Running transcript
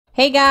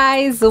Hey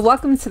guys,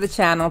 welcome to the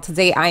channel.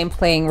 Today I am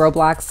playing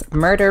Roblox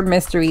Murder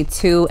Mystery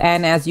 2,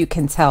 and as you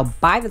can tell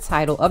by the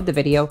title of the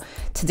video,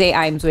 today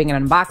I am doing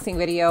an unboxing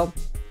video.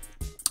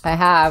 I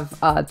have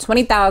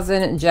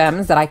 20,000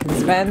 gems that I can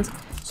spend,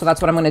 so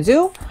that's what I'm gonna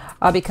do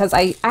because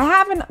I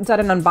haven't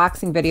done an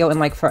unboxing video in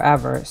like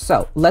forever.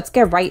 So let's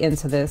get right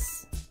into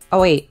this.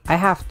 Oh wait, I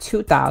have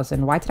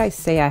 2,000. Why did I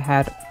say I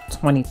had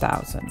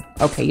 20,000?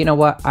 Okay, you know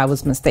what? I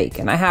was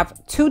mistaken. I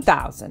have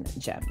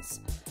 2,000 gems.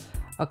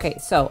 Okay,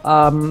 so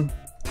I'm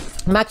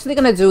actually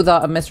gonna do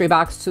the mystery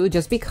box too,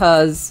 just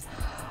because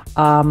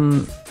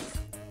oh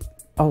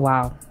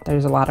wow,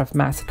 there's a lot of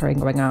massacring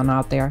going on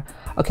out there.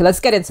 Okay,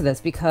 let's get into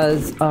this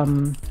because I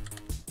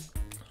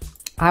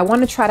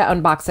want to try to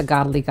unbox a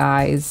godly,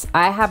 guys.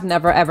 I have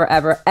never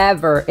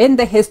ever in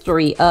the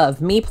history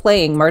of me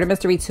playing Murder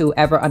Mystery 2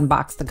 ever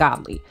unboxed a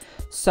godly.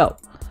 So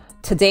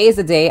today is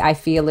the day. I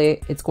feel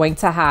it's going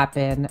to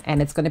happen, and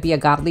it's going to be a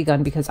godly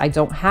gun because I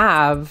don't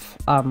have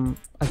a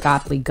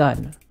godly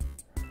gun.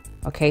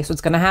 Okay, so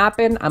it's gonna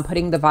happen. I'm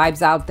putting the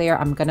vibes out there.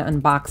 I'm gonna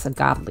unbox a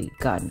godly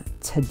gun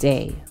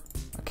today.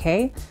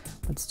 Okay,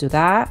 let's do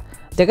that.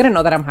 They're gonna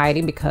know that I'm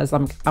hiding because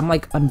I'm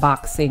like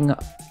unboxing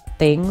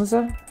things.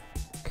 Can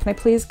I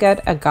please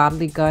get a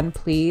godly gun,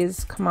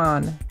 please? Come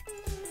on,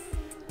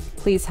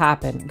 please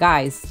happen,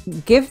 guys.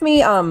 Give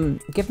me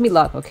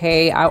luck,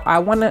 okay? I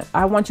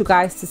want you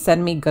guys to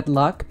send me good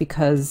luck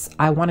because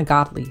I want a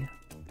godly.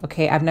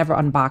 Okay, I've never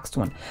unboxed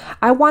one.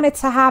 I want it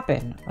to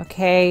happen,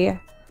 okay?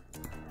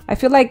 I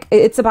feel like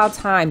it's about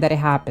time that it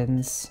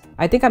happens.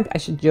 I think I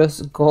should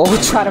just go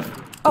try to...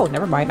 Oh,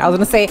 never mind. I was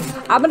gonna say,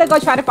 I'm gonna go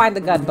try to find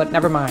the gun, but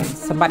never mind.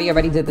 Somebody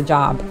already did the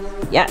job.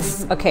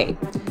 Yes, okay.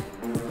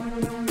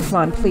 Come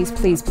on, please,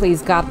 please,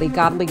 please. Godly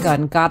gun.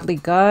 Godly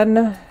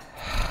gun.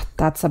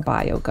 That's a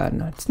bio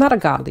gun. It's not a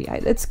godly.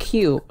 It's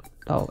cute.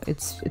 Oh,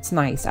 it's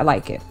nice. I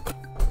like it.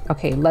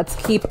 Okay, let's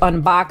keep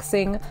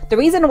unboxing. The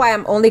reason why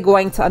I'm only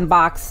going to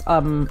unbox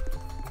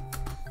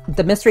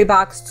the mystery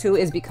box too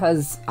is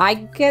because I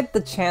get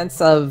the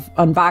chance of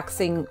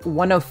unboxing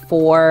one of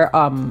 4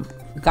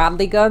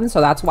 godly guns,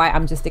 so that's why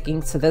I'm just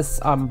sticking to this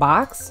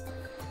box.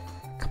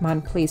 Come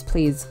on, please,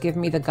 please give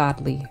me the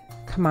godly.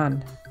 Come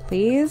on,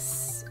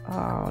 please.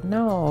 Oh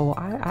no,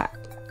 I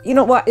you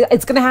know what?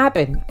 It's gonna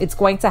happen. It's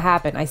going to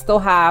happen. I still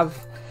have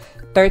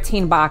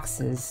 13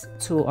 boxes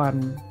to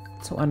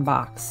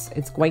unbox.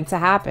 It's going to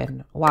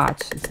happen.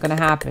 Watch, it's gonna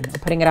happen. I'm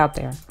putting it out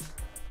there.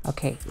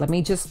 Okay, let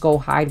me just go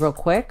hide real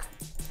quick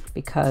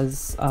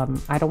because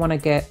I don't want to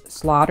get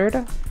slaughtered.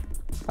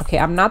 Okay,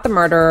 I'm not the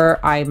murderer.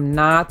 I'm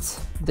not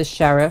the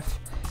sheriff.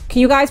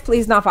 Can you guys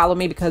please not follow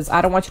me because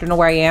I don't want you to know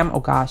where I am? Oh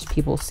gosh,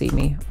 people see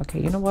me.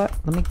 Okay, you know what?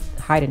 Let me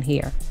hide in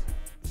here.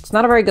 It's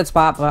not a very good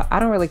spot, but I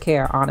don't really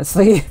care,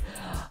 honestly.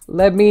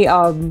 Let me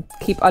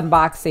keep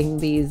unboxing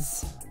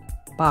these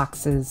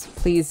boxes.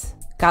 Please,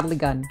 godly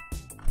gun.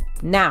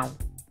 Now,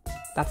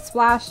 that's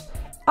splash.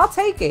 I'll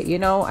take it, you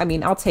know? I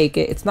mean, I'll take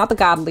it. It's not the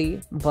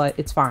godly, but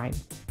it's fine.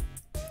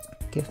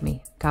 Give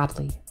me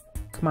godly.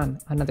 Come on,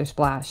 another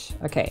splash.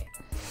 Okay.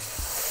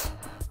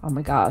 Oh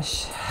my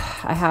gosh.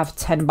 I have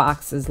 10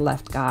 boxes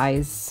left,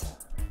 guys.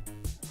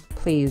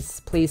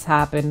 Please, please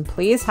happen.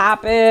 Please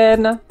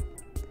happen.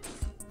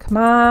 Come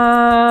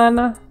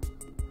on.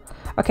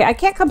 Okay, I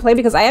can't complain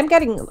because I've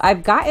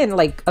gotten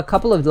like a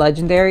couple of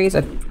legendaries.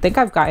 I think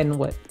I've gotten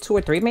what, 2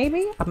 or 3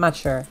 maybe? I'm not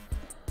sure.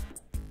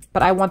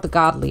 But I want the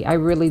godly. I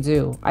really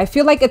do. I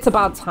feel like it's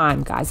about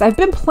time, guys. I've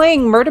been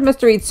playing Murder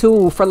Mystery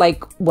 2 for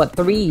like, what,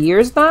 3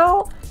 years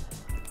now?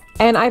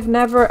 And I've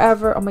never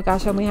ever... Oh my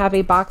gosh, I only have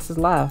 8 boxes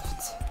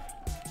left.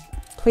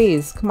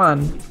 Please, come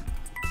on.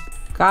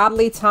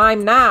 Godly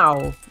time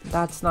now.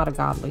 That's not a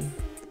godly.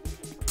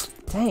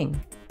 Dang.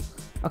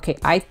 Okay,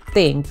 I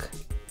think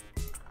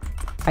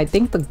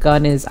the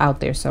gun is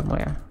out there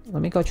somewhere.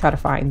 Let me go try to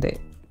find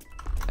it.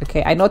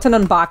 Okay, I know it's an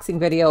unboxing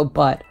video,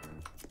 but...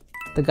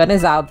 the gun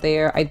is out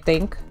there, I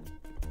think.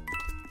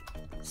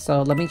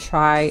 So let me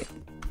try.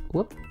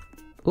 Whoop.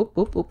 Oop,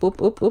 oop, oop,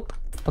 oop, oop, oop.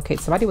 Okay,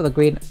 somebody with a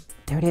green.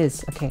 There it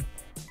is. Okay.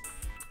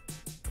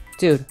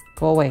 Dude,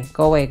 go away.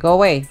 Go away. Go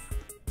away.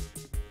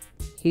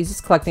 He's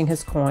just collecting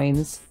his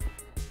coins.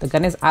 The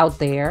gun is out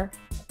there.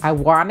 I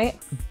want it,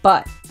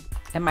 but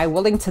am I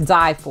willing to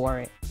die for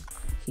it?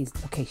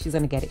 Okay, she's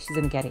gonna get it. She's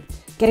gonna get it.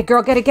 Get it,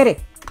 girl. Get it, get it.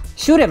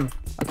 Shoot him.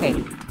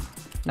 Okay.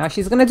 Now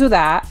she's gonna do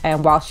that,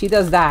 and while she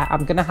does that,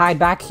 I'm gonna hide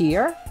back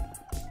here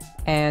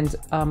and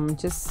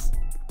just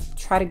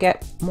try to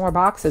get more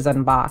boxes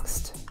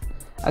unboxed.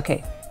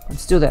 Okay,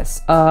 let's do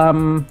this.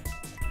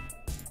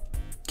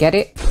 Get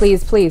it,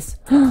 please, please.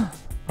 Oh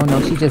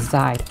no, she just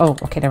died. Oh,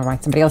 okay, never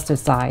mind. Somebody else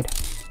just died.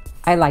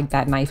 I like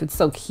that knife. It's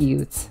so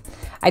cute.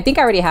 I think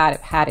I already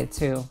had it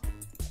too.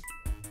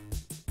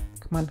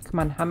 Come on, come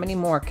on. How many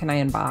more can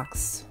I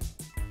unbox?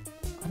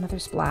 Another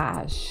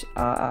splash.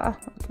 I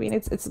mean,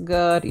 it's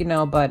good, you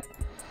know, but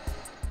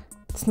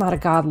it's not a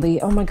godly.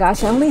 Oh my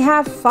gosh, I only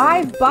have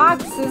 5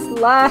 boxes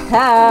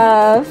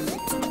left.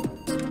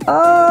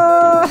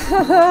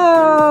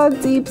 Oh,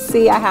 deep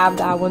sea. I have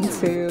that one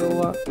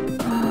too.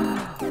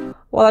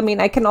 Well, I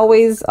mean, I can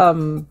always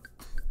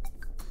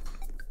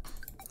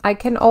I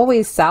can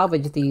always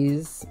salvage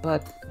these,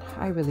 but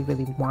I really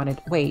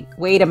wanted...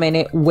 Wait a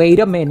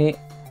minute.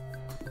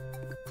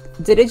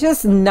 Did it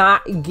just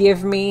not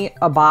give me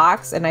a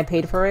box and I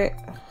paid for it?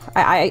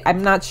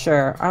 I'm not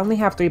sure. I only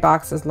have 3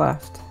 boxes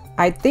left.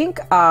 I think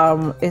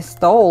it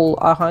stole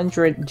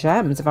 100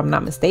 gems, if I'm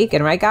not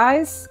mistaken, right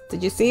guys?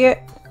 Did you see it?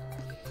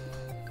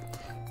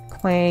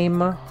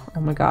 Claim. Oh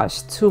my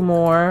gosh, 2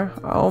 more.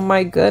 Oh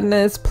my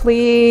goodness,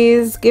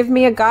 please give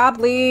me a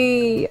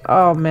godly.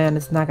 Oh man,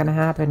 it's not gonna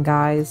happen,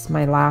 guys.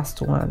 My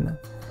last one.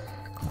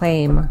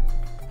 Claim.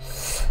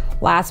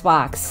 Last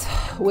box.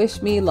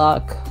 Wish me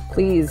luck.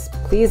 Please,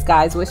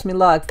 guys, wish me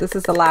luck. This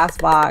is the last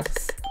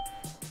box.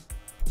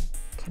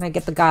 Can I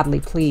get the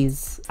godly,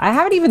 please? I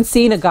haven't even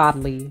seen a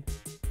godly.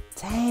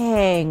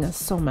 Dang,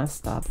 so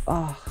messed up.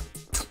 Oh,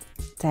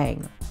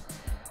 dang.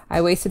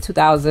 I wasted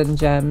 2,000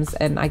 gems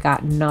and I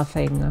got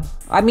nothing.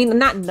 I mean,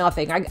 not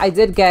nothing. I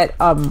did get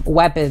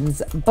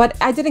weapons, but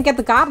I didn't get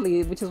the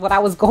godly, which is what I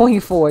was going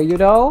for, you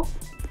know?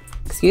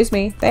 Excuse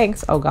me.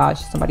 Thanks. Oh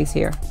gosh, somebody's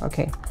here.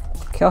 Okay.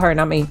 Kill her,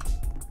 not me.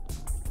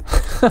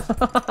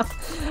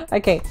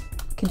 Okay.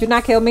 Could you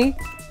not kill me?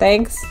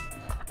 Thanks.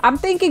 I'm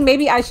thinking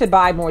maybe I should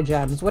buy more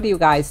gems. What do you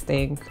guys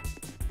think?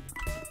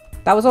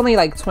 That was only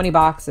like 20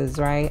 boxes,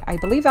 right? I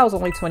believe that was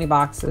only 20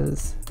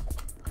 boxes.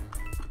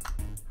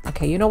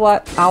 Okay, you know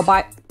what? I'll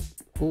buy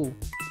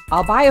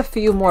a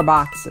few more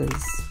boxes.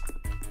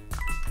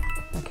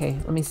 Okay,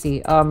 let me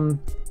see. Don't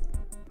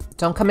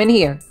come in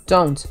here.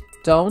 Don't.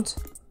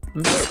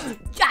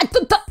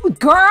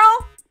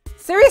 Girl?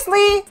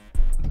 Seriously?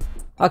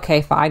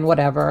 Okay, fine,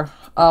 whatever.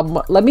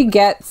 Let me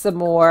get some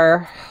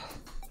more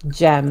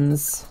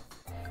gems.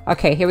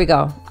 Okay, here we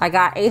go. I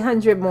got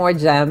 800 more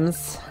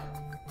gems.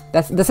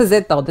 This is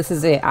it though. This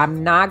is it.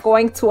 I'm not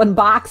going to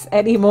unbox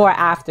anymore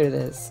after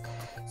this.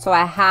 So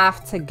I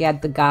have to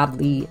get the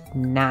godly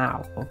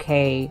now.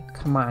 Okay,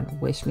 come on.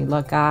 Wish me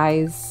luck,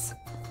 guys.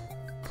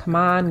 Come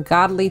on,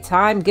 godly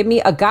time. Give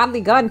me a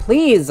godly gun,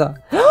 please. Oh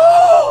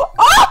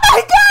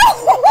my god!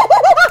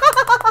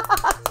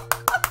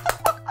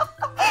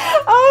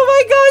 Oh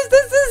my gosh,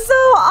 this is so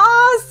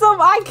awesome.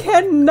 I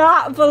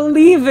cannot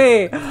believe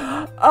it.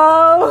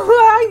 Oh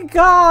my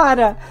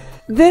god.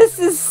 This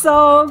is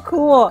so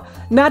cool.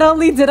 Not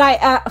only did I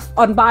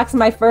unbox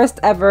my first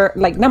ever,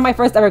 like not my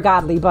first ever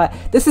godly, but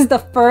this is the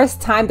first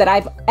time that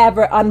I've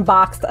ever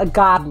unboxed a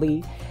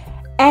godly.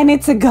 And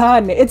it's a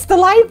gun. It's the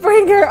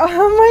Lightbringer.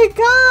 Oh my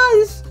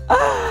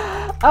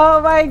gosh.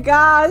 Oh my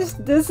gosh.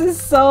 This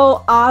is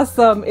so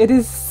awesome. It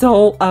is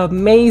so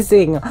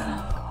amazing.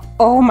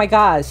 Oh my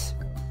gosh.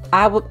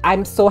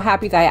 I'm so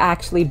happy that I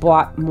actually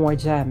bought more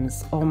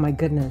gems. Oh my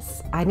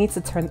goodness. I need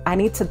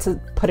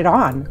to put it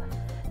on.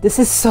 This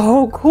is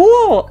so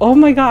cool. Oh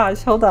my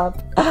gosh, hold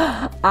up.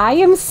 I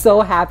am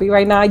so happy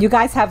right now. You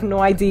guys have no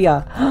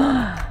idea.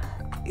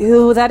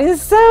 Ew, that is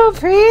so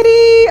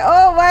pretty.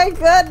 Oh my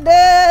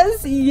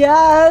goodness.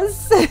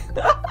 Yes.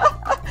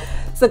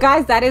 So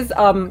guys, that is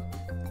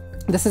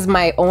this is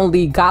my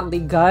only godly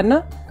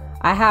gun.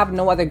 I have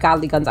no other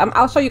godly guns.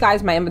 I'll show you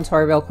guys my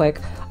inventory real quick.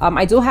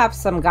 I do have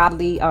some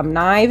godly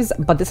knives,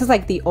 but this is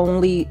like the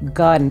only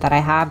gun that I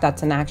have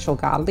that's an actual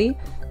godly.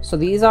 So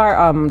these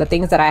are the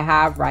things that I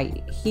have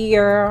right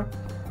here.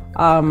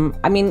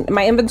 I mean,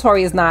 my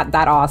inventory is not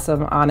that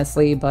awesome,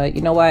 honestly, but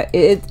you know what?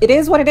 It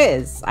is what it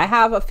is. I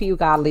have a few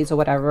godlies or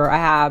whatever. I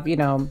have, you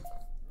know,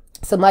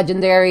 some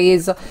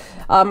legendaries.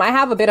 I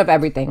have a bit of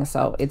everything,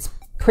 so it's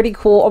pretty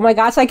cool. Oh my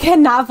gosh, I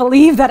cannot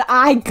believe that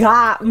I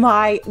got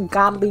my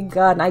godly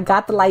gun. I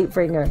got the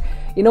Lightbringer.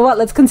 You know what?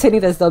 Let's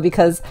continue this though,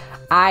 because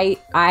I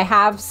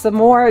have some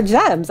more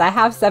gems. I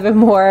have 7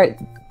 more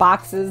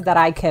boxes that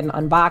I can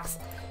unbox.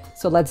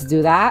 So let's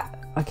do that.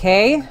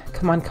 Okay,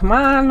 come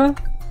on.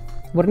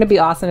 Wouldn't it be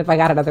awesome if I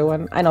got another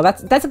one? I know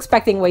that's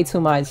expecting way too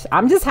much.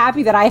 I'm just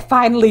happy that I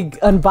finally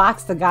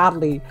unboxed the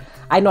godly.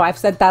 I know I've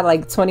said that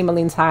like 20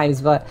 million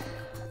times, but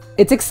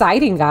it's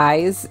exciting,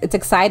 guys. It's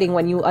exciting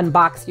when you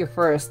unbox your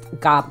first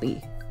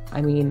godly.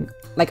 I mean,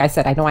 like I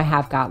said, I know I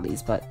have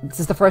godlies, but this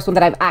is the first one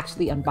that I've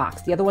actually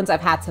unboxed. The other ones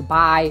I've had to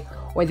buy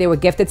or they were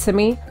gifted to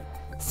me.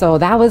 So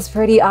that was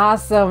pretty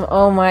awesome.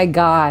 Oh my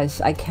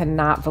gosh, I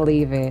cannot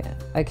believe it.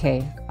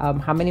 Okay,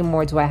 how many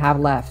more do I have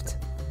left?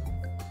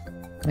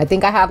 I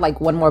think I have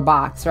like 1 more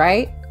box,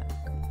 right?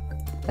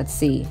 Let's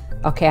see.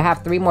 Okay, I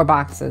have 3 more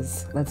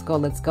boxes. Let's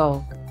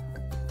go.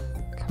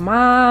 Come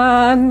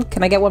on.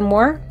 Can I get 1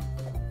 more?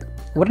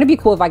 Wouldn't it be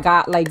cool if I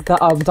got like the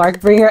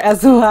Darkbringer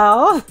as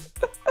well?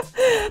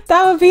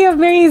 That would be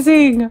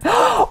amazing.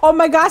 Oh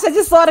my gosh, I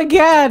just saw it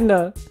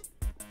again.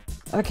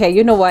 Okay,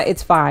 you know what?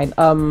 It's fine.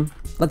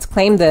 Let's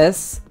claim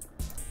this.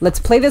 Let's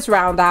play this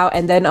round out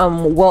and then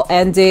we'll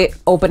end it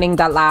opening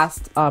that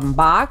last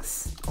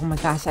box. Oh my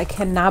gosh, I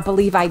cannot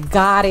believe I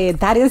got it.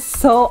 That is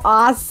so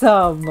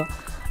awesome.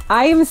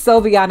 I am so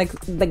beyond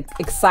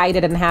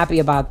excited and happy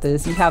about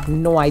this. You have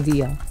no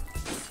idea.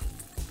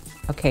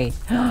 Okay.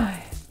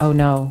 Oh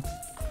no.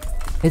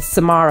 It's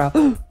Samara.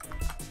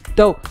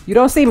 No, you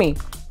don't see me.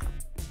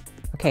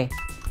 Okay.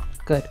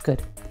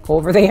 Good. Go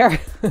over there.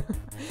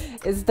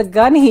 Is the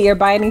gun here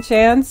by any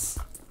chance?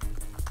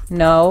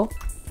 No.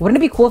 Wouldn't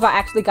it be cool if I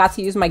actually got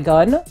to use my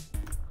gun?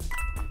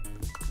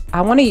 I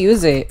want to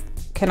use it.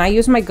 Can I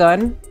use my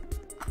gun?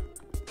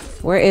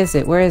 Where is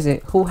it? Where is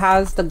it? Who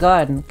has the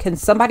gun? Can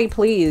somebody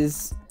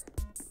please?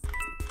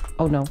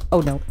 Oh no.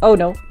 Oh no. Oh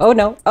no. Oh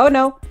no. Oh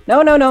no.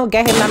 No, no, no.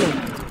 Get him, not me.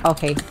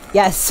 Okay.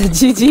 Yes.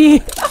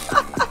 GG.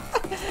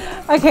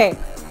 Okay.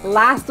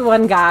 Last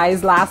one,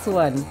 guys. Last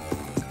one.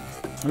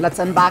 Let's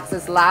unbox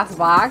this last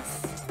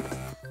box.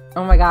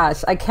 Oh my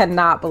gosh. I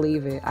cannot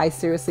believe it. I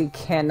seriously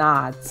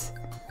cannot.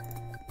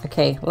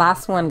 Okay.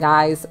 Last one,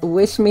 guys.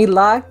 Wish me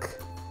luck.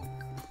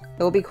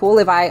 It would be cool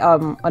if I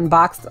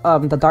unboxed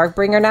the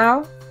Darkbringer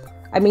now.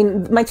 I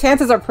mean, my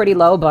chances are pretty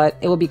low, but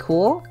it would be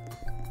cool.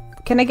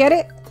 Can I get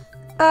it?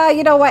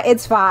 You know what?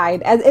 It's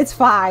fine. It's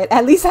fine.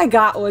 At least I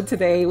got one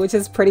today, which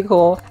is pretty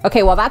cool.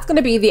 Okay, well, that's going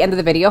to be the end of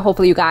the video.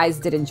 Hopefully you guys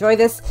did enjoy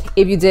this.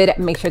 If you did,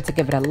 make sure to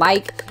give it a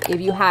like.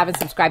 If you haven't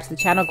subscribed to the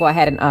channel, go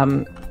ahead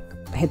and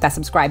hit that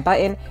subscribe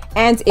button.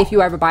 And if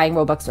you're ever buying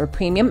Robux or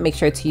Premium, make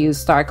sure to use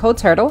star code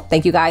TURTLE.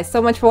 Thank you guys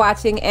so much for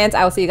watching, and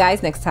I will see you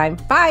guys next time.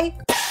 Bye!